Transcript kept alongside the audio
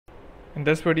In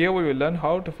this video, we will learn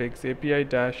how to fix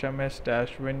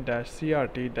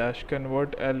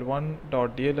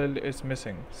api-ms-win-crt-convert-l1-1-0.dll is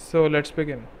missing. So let's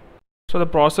begin. So the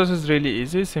process is really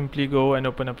easy. Simply go and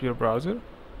open up your browser,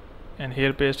 and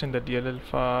here paste in the DLL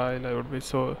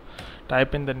file.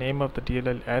 Type in the name of the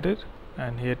DLL edit,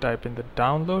 and here type in the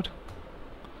download.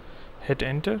 Hit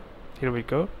enter. Here we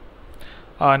go.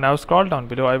 Now scroll down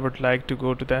below. I would like to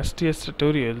go to the STS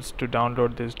tutorials to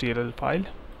download this DLL file.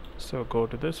 So go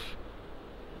to this.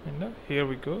 And here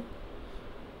we go.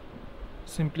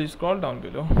 Simply scroll down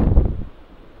below,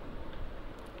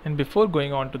 and before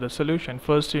going on to the solution,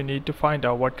 first you need to find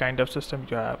out what kind of system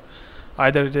you have.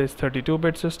 Either it is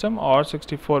 32-bit system or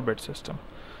 64-bit system.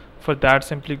 For that,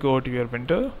 simply go to your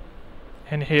window,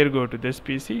 and here go to this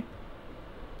PC.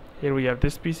 Here we have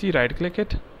this PC, right click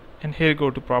it, and here go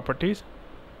to properties.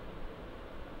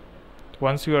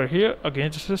 Once you are here,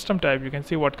 against the system type, you can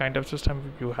see what kind of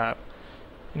system you have.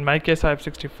 In my case, I have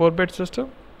 64-bit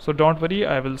system, so don't worry,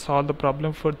 I will solve the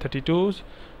problem for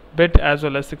 32-bit as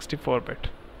well as 64-bit.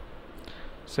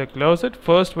 So close it.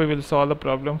 First we will solve the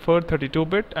problem for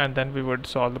 32-bit, and then we would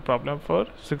solve the problem for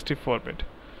 64-bit.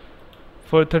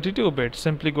 For 32-bit,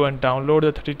 simply go and download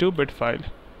the 32-bit file,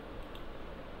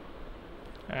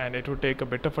 and it will take a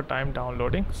bit of a time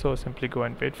downloading, so simply go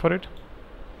and wait for it.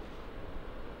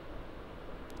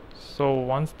 So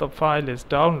once the file is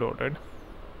downloaded,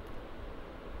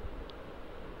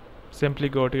 simply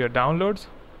go to your downloads.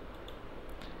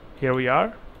 Here we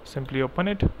are. Simply open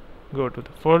it, go to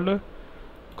the folder,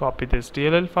 copy this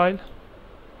DLL file,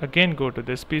 again go to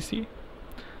this PC,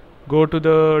 go to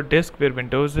the disk where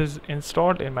Windows is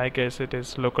installed. In my case it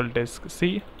is local disk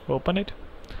C. Open it,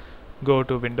 go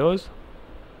to Windows.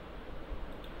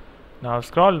 Now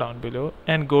scroll down below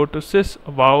and go to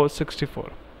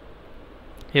syswow64.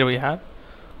 Here we have.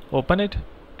 Open it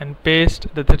and paste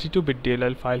the 32-bit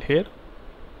DLL file here.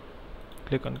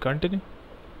 Click on continue.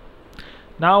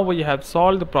 Now we have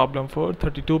solved the problem for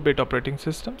 32-bit operating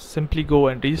systems. Simply go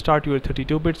and restart your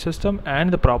 32-bit system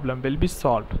and the problem will be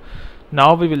solved.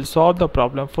 Now we will solve the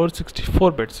problem for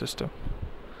 64-bit system.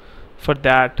 For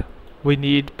that, we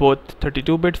need both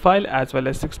 32-bit file as well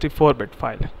as 64-bit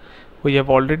file. We have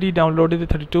already downloaded the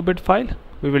 32-bit file.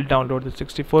 We will download the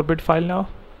 64-bit file now.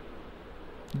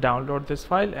 Download this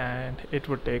file, and it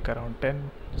would take around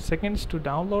 10 seconds to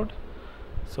download.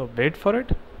 So wait for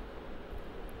it.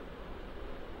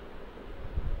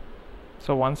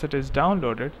 So once it is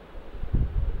downloaded,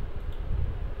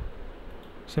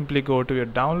 simply go to your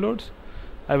downloads.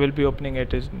 I will be opening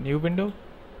it as new window.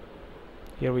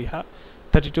 Here we have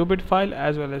 32-bit file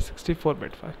as well as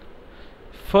 64-bit file.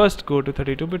 First go to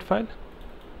 32-bit file,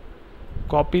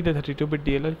 copy the 32-bit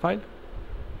DLL file,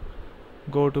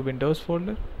 go to Windows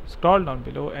folder, scroll down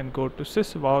below and go to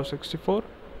syswow64.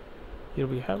 Here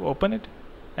we have. Open it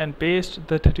and paste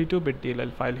the 32-bit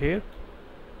DLL file here.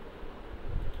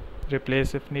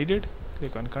 Replace if needed.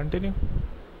 Click on continue.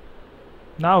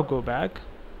 Now go back.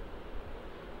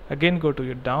 Again go to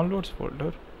your downloads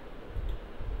folder.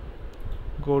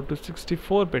 Go to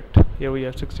 64-bit. Here we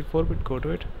have 64-bit. Go to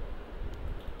it.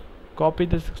 Copy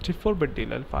the 64-bit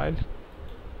DLL file.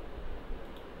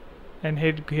 And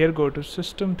here go to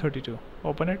system32.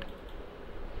 Open it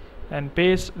and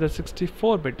paste the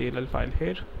 64-bit DLL file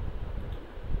here.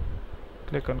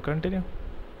 Click on continue.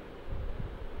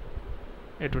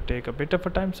 It would take a bit of a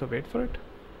time, so wait for it.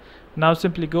 Now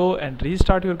simply go and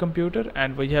restart your computer,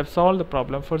 and we have solved the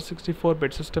problem for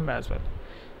 64-bit system as well.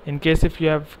 In case if you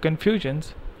have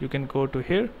confusions, you can go to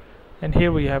here, and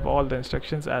here we have all the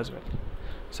instructions as well.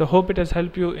 So hope it has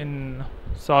helped you in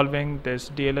solving this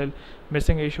DLL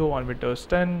missing issue on Windows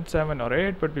 10, 7 or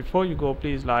 8. But before you go,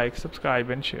 please like, subscribe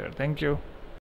and share. Thank you.